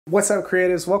What's up,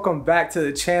 creatives? Welcome back to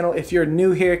the channel. If you're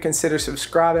new here, consider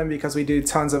subscribing because we do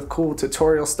tons of cool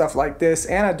tutorial stuff like this,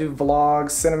 and I do vlogs,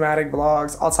 cinematic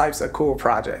vlogs, all types of cool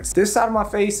projects. This side of my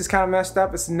face is kind of messed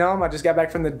up. It's numb. I just got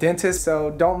back from the dentist, so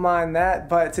don't mind that.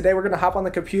 But today we're gonna hop on the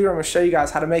computer. I'm gonna show you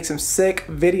guys how to make some sick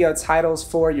video titles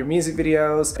for your music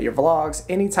videos, your vlogs,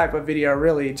 any type of video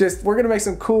really. We're gonna make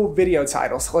some cool video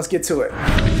titles. Let's get to it.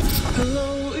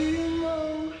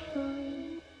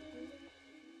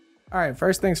 All right,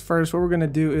 first things first, what we're gonna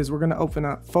do is we're gonna open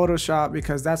up Photoshop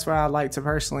because that's where I like to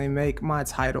personally make my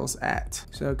titles at.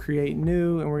 So create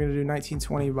new, and we're gonna do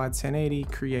 1920 by 1080,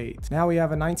 create. Now we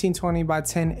have a 1920 by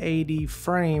 1080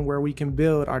 frame where we can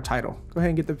build our title. Go ahead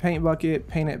and get the paint bucket,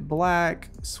 paint it black,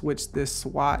 switch this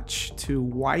swatch to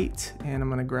white, and I'm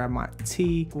gonna grab my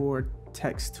T for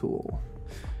text tool.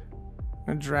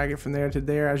 I'm gonna drag it from there to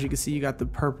there. As you can see, you got the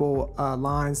purple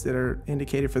lines that are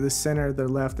indicated for the center, the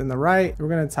left, and the right. We're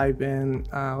gonna type in,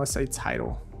 let's say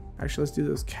title. Actually, let's do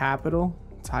those capital,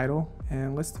 title,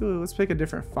 and let's pick a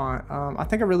different font. I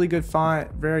think a really good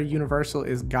font, very universal,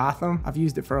 is Gotham. I've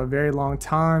used it for a very long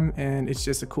time, and it's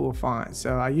just a cool font.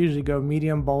 So I usually go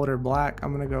medium, bold, or black.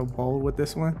 I'm gonna go bold with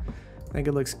this one. I think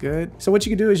it looks good. So what you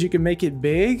can do is you can make it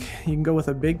big. You can go with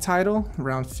a big title,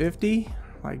 around 50.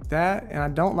 Like that, and I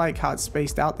don't like how it's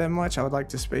spaced out that much. I would like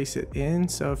to space it in.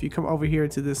 So if you come over here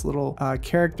to this little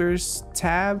characters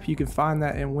tab, you can find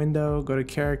that in window, go to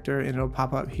character, and it'll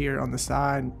pop up here on the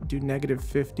side. Do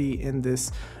 -50 in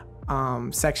this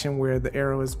section where the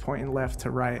arrow is pointing left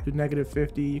to right. Do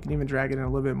 -50. You can even drag it in a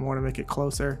little bit more to make it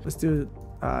closer. Let's do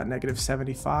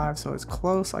 -75 so it's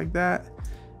close like that.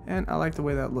 And I like the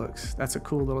way that looks. That's a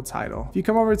cool little title. If you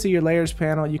come over to your layers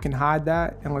panel, you can hide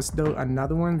that, and let's do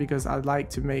another one because I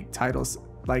like to make titles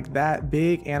like that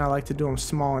big, and I like to do them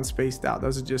small and spaced out.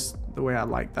 Those are just the way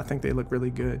I think they look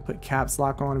really good. Put caps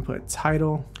lock on and put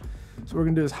title. So what we're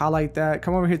gonna do is highlight that,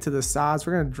 come over here to the sides.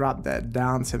 We're gonna drop that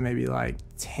down to maybe like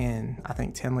 10. I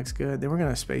think 10 looks good. Then we're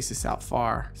gonna space this out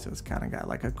far. So it's kind of got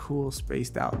like a cool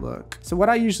spaced out look. So what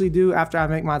I usually do after I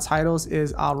make my titles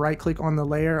is I'll right click on the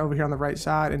layer over here on the right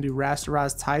side and do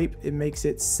Rasterize Type. It makes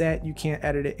it set. You can't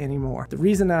edit it anymore. The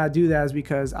reason that I do that is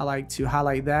because I like to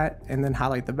highlight that and then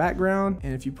highlight the background.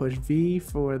 And if you push V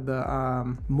for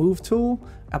the move tool,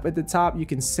 up at the top, you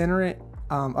can center it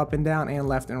up and down and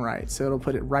left and right. So it'll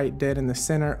put it right dead in the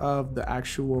center of the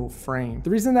actual frame. The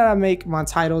reason that I make my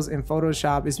titles in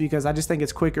Photoshop is because I just think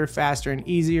it's quicker, faster, and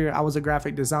easier. I was a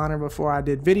graphic designer before I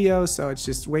did videos, so it's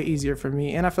just way easier for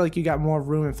me. And I feel like you got more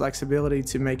room and flexibility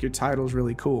to make your titles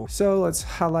really cool. So let's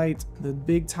highlight the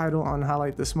big title,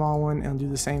 unhighlight the small one, and do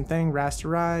the same thing.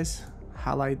 Rasterize,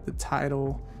 highlight the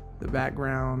title, the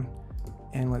background,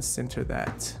 and let's center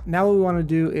that. Now what we want to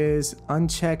do is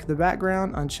uncheck the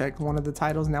background, uncheck one of the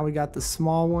titles. Now we got the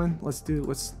small one.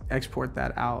 Let's export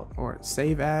that out or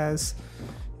save as.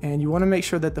 And you want to make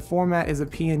sure that the format is a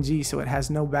PNG so it has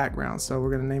no background. So we're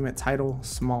going to name it title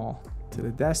small. To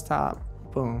the desktop,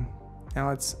 boom. Now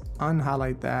let's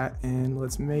unhighlight that and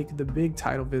let's make the big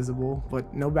title visible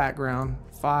but no background.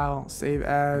 File, save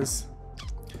as.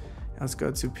 Let's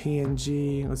go to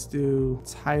PNG. Let's do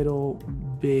title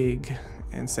big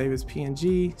and save as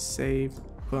PNG, save,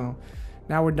 boom.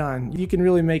 Now we're done. You can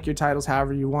really make your titles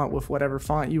however you want with whatever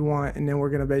font you want, and then we're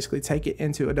gonna basically take it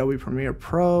into Adobe Premiere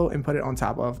Pro and put it on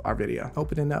top of our video.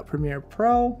 Opening up Premiere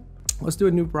Pro, let's do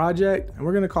a new project, and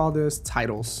we're gonna call this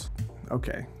titles.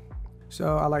 Okay,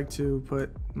 so I like to put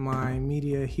my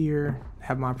media here,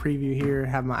 have my preview here,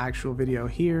 have my actual video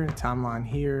here, timeline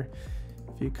here.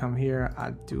 You come here,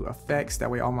 I do effects.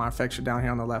 That way all my effects are down here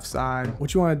on the left side.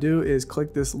 What you want to do is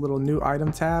click this little new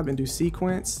item tab and do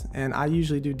sequence. And I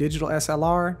usually do digital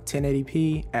SLR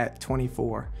 1080p at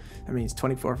 24. That means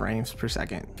 24 frames per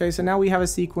second. Okay, so now we have a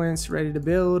sequence ready to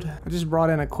build. I just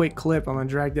brought in a quick clip. I'm gonna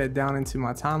drag that down into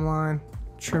my timeline,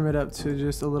 trim it up to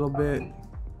just a little bit.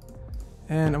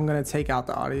 And I'm gonna take out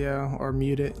the audio or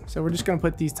mute it. So we're just gonna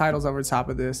put these titles over top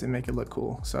of this and make it look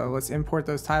cool. So let's import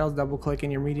those titles, double click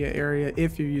in your media area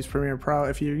if you use Premiere Pro.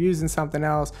 If you're using something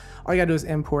else, all you gotta do is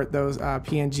import those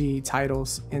PNG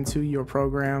titles into your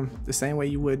program the same way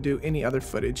you would do any other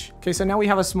footage. Okay, so now we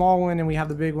have a small one and we have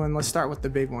the big one. Let's start with the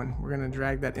big one. We're gonna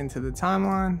drag that into the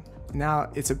timeline. Now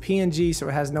it's a PNG, so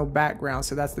it has no background.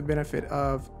 So that's the benefit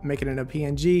of making it a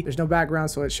PNG. There's no background,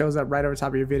 so it shows up right over top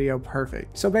of your video.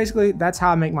 Perfect. So basically that's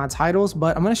how I make my titles,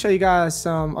 but I'm gonna show you guys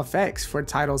some effects for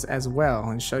titles as well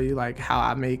and show you like how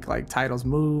I make like titles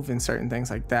move and certain things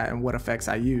like that and what effects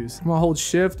I use. I'm gonna hold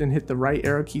shift and hit the right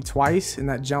arrow key twice, and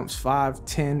that jumps 5,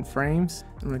 10 frames.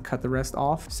 I'm gonna cut the rest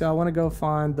off. So I wanna go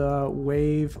find the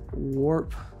wave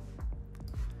warp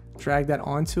drag that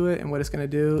onto it, and what it's gonna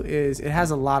do is it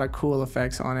has a lot of cool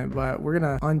effects on it, but we're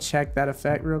gonna uncheck that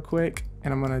effect real quick,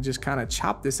 and I'm gonna just kind of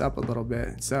chop this up a little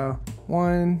bit. So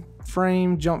 1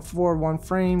 frame, jump forward 1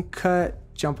 frame, cut,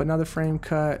 jump another frame,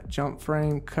 cut, jump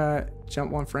frame, cut,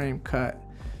 jump 1 frame, cut.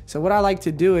 So what I like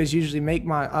to do is usually make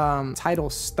my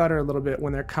titles stutter a little bit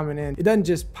when they're coming in. It doesn't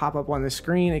just pop up on the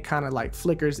screen, it kind of like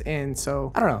flickers in.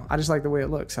 So I don't know, I just like the way it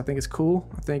looks. I think it's cool.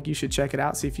 I think you should check it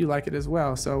out, see if you like it as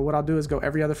well. So what I'll do is go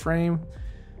every other frame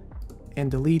and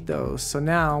delete those. So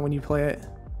now when you play it,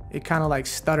 it kind of like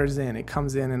stutters in, it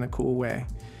comes in a cool way.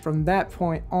 From that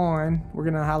point on, we're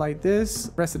gonna highlight this,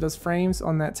 rest of those frames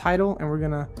on that title, and we're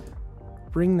gonna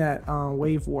bring that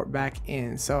wave warp back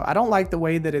in. So I don't like the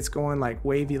way that it's going like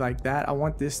wavy like that. I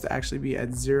want this to actually be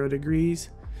at 0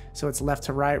 degrees. So it's left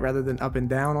to right rather than up and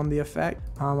down on the effect.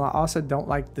 I also don't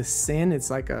like the sin. It's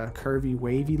like a curvy,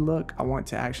 wavy look. I want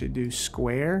to actually do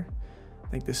square. I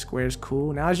think the square is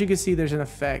cool. Now, as you can see, there's an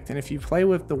effect. And if you play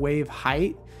with the wave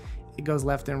height, it goes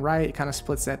left and right. It kind of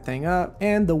splits that thing up.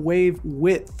 And the wave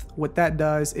width, what that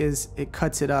does is it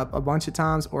cuts it up a bunch of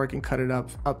times, or it can cut it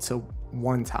up to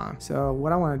 1 time. So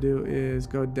what I want to do is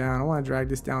go down. I want to drag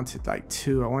this down to like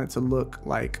 2. I want it to look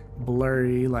like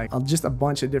blurry, like just a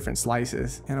bunch of different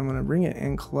slices. And I'm going to bring it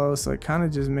in close, so it kind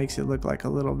of just makes it look like a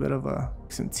little bit of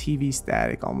some TV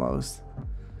static almost.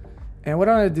 And what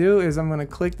I'm going to do is I'm going to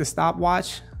click the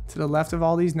stopwatch to the left of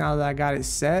all these now that I got it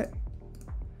set.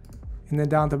 And then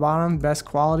down at the bottom, best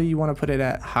quality, you want to put it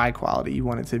at high quality. You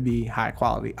want it to be high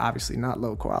quality, obviously not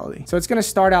low quality. So it's going to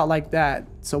start out like that.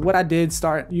 So what I did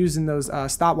start using those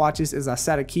stopwatches is I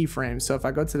set a keyframe. So if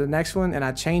I go to the next one and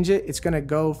I change it, it's going to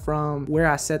go from where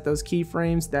I set those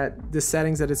keyframes, the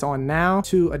settings that it's on now,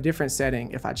 to a different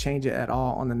setting if I change it at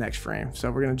all on the next frame. So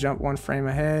we're going to jump 1 frame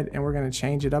ahead, and we're going to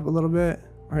change it up a little bit.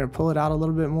 We're going to pull it out a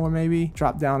little bit more, maybe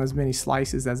drop down as many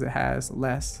slices as it has,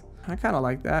 less. I kind of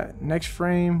like that. Next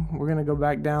frame, we're gonna go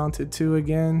back down to 2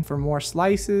 again for more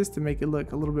slices to make it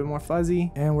look a little bit more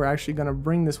fuzzy. And we're actually gonna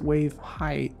bring this wave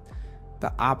height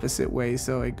the opposite way,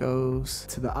 so it goes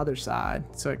to the other side.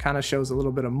 So it kind of shows a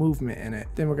little bit of movement in it.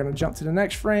 Then we're gonna jump to the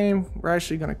next frame. We're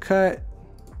actually gonna cut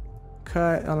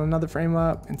on another frame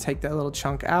up and take that little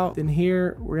chunk out. Then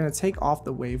here, we're gonna take off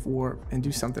the wave warp and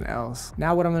do something else.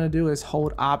 Now what I'm gonna do is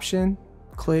hold Option,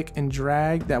 click and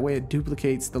drag. That way it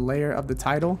duplicates the layer of the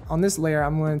title. On this layer,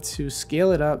 I'm going to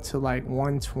scale it up to like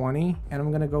 120, and I'm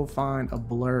going to go find a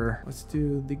blur. Let's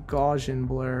do the Gaussian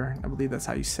blur. I believe that's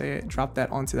how you say it. Drop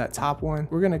that onto that top one.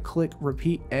 We're going to click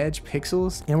repeat edge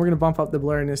pixels, and we're going to bump up the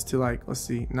blurriness to like, let's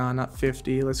see, nah, not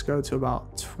 50. Let's go to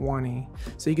about 20.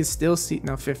 So you can still see,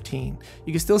 no, 15.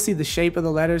 You can still see the shape of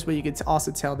the letters, but you can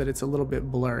also tell that it's a little bit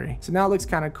blurry. So now it looks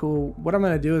kind of cool. What I'm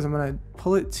going to do is I'm going to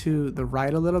pull it to the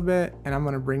right a little bit, and I'm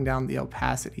going to bring down the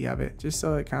opacity of it just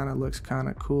so it kind of looks kind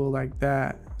of cool like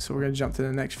that. So we're going to jump to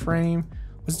the next frame.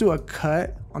 Let's do a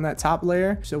cut on that top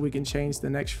layer so we can change the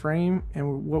next frame.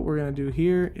 And what we're going to do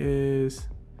here is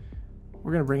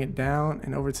we're going to bring it down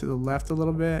and over to the left a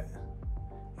little bit,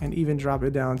 and even drop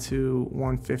it down to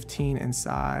 115 in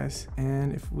size.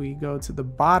 And if we go to the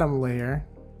bottom layer,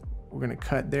 we're going to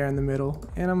cut there in the middle,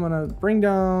 and I'm going to bring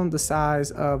down the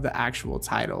size of the actual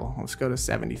title. Let's go to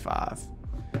 75.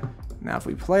 Now if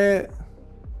we play it,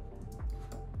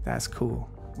 that's cool.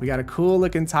 We got a cool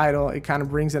looking title. It kind of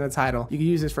brings in a title. You can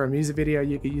use this for a music video.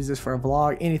 You can use this for a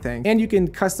vlog, anything. And you can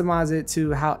customize it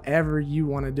to however you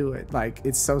want to do it. Like,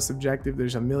 it's so subjective.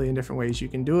 There's a million different ways you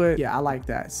can do it. Yeah, I like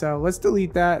that. So let's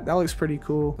delete that. That looks pretty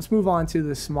cool. Let's move on to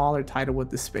the smaller title with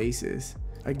the spaces.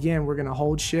 Again, we're gonna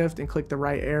hold shift and click the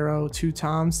right arrow 2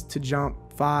 times to jump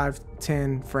 5,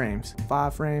 10 frames.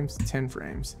 5 frames, 10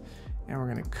 frames. And we're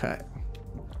gonna cut.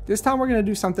 This time we're gonna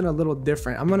do something a little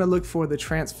different. I'm gonna look for the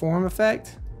transform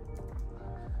effect,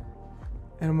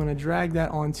 and I'm gonna drag that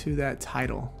onto that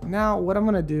title. Now what I'm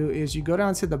gonna do is you go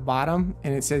down to the bottom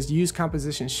and it says use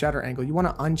composition shutter angle. You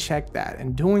wanna uncheck that,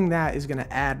 and doing that is gonna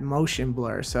add motion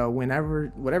blur. So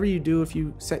whatever you do, if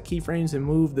you set keyframes and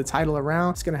move the title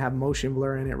around, it's gonna have motion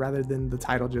blur in it rather than the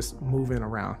title just moving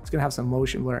around. It's gonna have some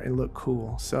motion blur and look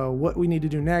cool. So what we need to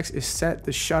do next is set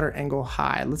the shutter angle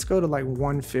high. Let's go to like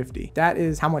 150. That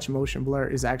is how much motion blur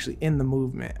is actually in the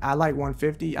movement. I like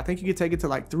 150. I think you could take it to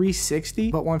like 360,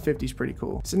 but 150 is pretty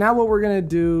cool. So now what we're gonna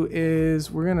do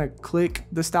is we're gonna click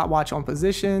the stopwatch on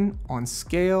position, on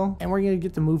scale, and we're gonna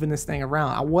get to moving this thing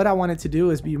around. What I want it to do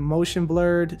is be motion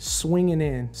blurred, swinging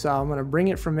in. So I'm gonna bring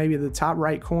it from maybe the top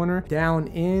right corner down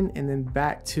in and then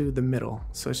back to the middle.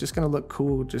 So it's just gonna look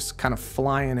cool, just kind of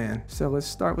flying in. So let's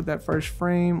start with that first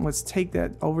frame. Let's take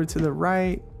that over to the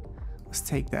right. Let's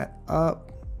take that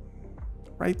up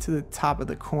right to the top of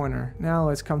the corner. Now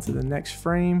let's come to the next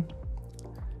frame.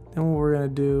 Then what we're gonna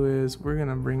do is we're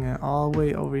gonna bring it all the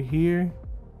way over here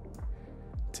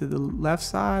to the left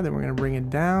side. Then we're gonna bring it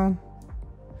down.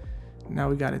 Now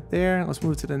we got it there. Let's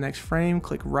move to the next frame.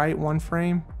 Click right, one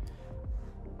frame.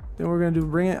 Then we're gonna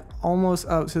bring it almost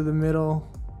up to the middle,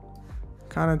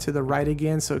 kind of to the right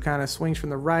again. So it kind of swings from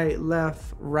the right,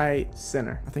 left, right,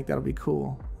 center. I think that'll be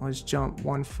cool. Let's jump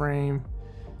one frame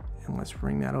and let's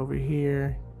bring that over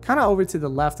here. Kind of over to the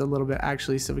left a little bit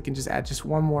actually, so we can just add just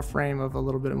one more frame of a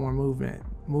little bit more movement.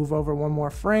 Move over one more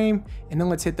frame, and then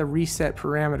let's hit the reset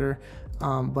parameter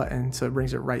button so it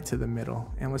brings it right to the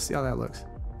middle. And let's see how that looks.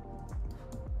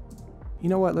 You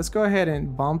know what, let's go ahead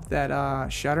and bump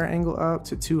that shutter angle up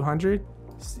to 200.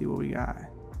 Let's see what we got.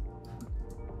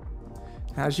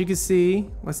 Now, as you can see,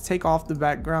 let's take off the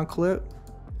background clip.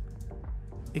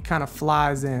 It kind of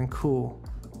flies in, cool.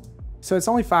 So it's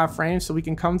only 5 frames, so we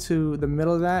can come to the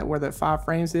middle of that where that 5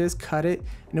 frames is, cut it,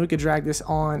 and then we could drag this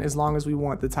on as long as we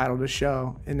want the title to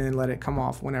show, and then let it come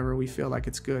off whenever we feel like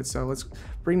it's good. So let's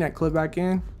bring that clip back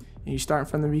in, and you start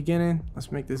from the beginning.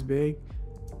 Let's make this big.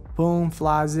 Boom,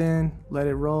 flies in, let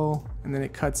it roll, and then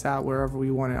it cuts out wherever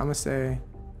we want it. I'm gonna say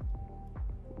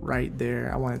right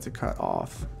there, I want it to cut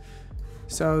off.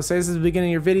 So say this is the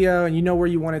beginning of your video and you know where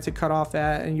you want it to cut off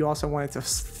at, and you also want it to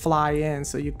fly in.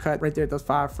 So you cut right there at those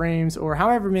 5 frames, or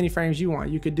however many frames you want.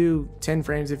 You could do 10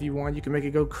 frames if you want. You can make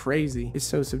it go crazy. It's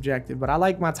so subjective, but I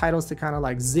like my titles to kind of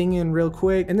like zing in real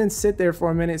quick and then sit there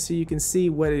for a minute so you can see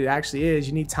what it actually is.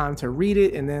 You need time to read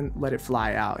it and then let it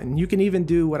fly out. And you can even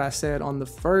do what I said on the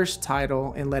first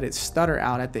title and let it stutter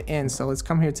out at the end. So let's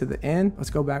come here to the end. Let's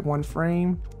go back 1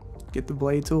 frame, get the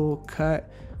blade tool,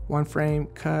 cut, 1 frame,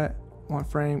 cut, 1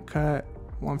 frame, cut,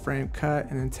 1 frame, cut,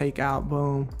 and then take out,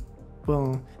 boom,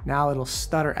 boom. Now it'll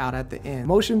stutter out at the end.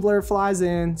 Motion blur flies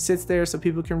in, sits there so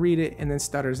people can read it, and then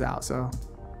stutters out. So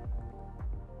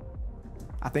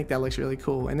I think that looks really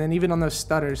cool. And then even on those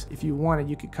stutters, if you wanted,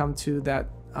 you could come to that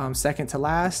second to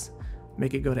last,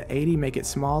 make it go to 80, make it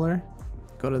smaller,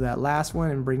 go to that last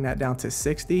one and bring that down to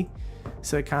 60.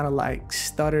 So it kind of like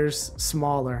stutters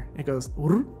smaller. It goes,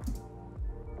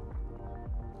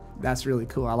 that's really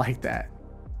cool. I like that.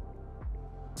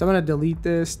 So I'm gonna delete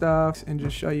this stuff and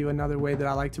just show you another way that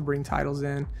I like to bring titles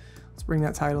in. Let's bring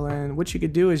that title in. What you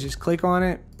could do is just click on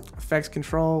it, effects,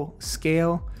 control,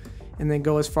 scale, and then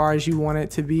go as far as you want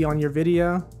it to be on your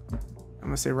video. I'm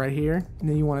gonna say right here. And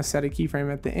then you wanna set a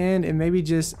keyframe at the end and maybe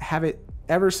just have it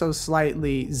ever so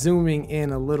slightly zooming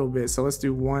in a little bit. So let's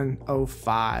do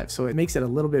 105. So it makes it a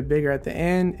little bit bigger at the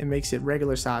end. It makes it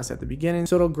regular size at the beginning.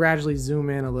 So it'll gradually zoom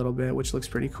in a little bit, which looks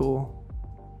pretty cool.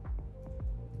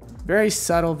 Very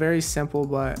subtle, very simple,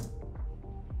 but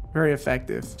very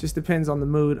effective. Just depends on the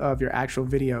mood of your actual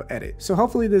video edit. So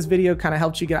hopefully this video kind of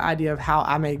helped you get an idea of how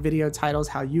I make video titles,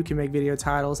 how you can make video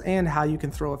titles, and how you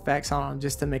can throw effects on them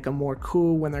just to make them more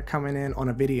cool when they're coming in on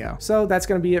a video. So that's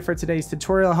going to be it for today's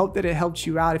tutorial. I hope that it helped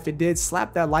you out. If it did,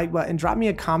 slap that like button, drop me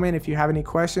a comment if you have any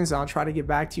questions. I'll try to get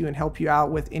back to you and help you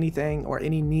out with anything or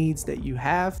any needs that you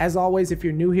have. As always, if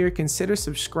you're new here, consider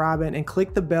subscribing and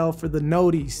click the bell for the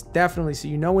noties, definitely, so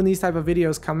you know when these type of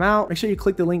videos come out. Make sure you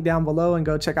click the link down below and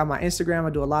go check out my Instagram.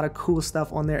 I do a lot of cool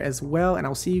stuff on there as well, and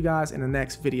I'll see you guys in the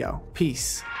next video.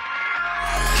 Peace.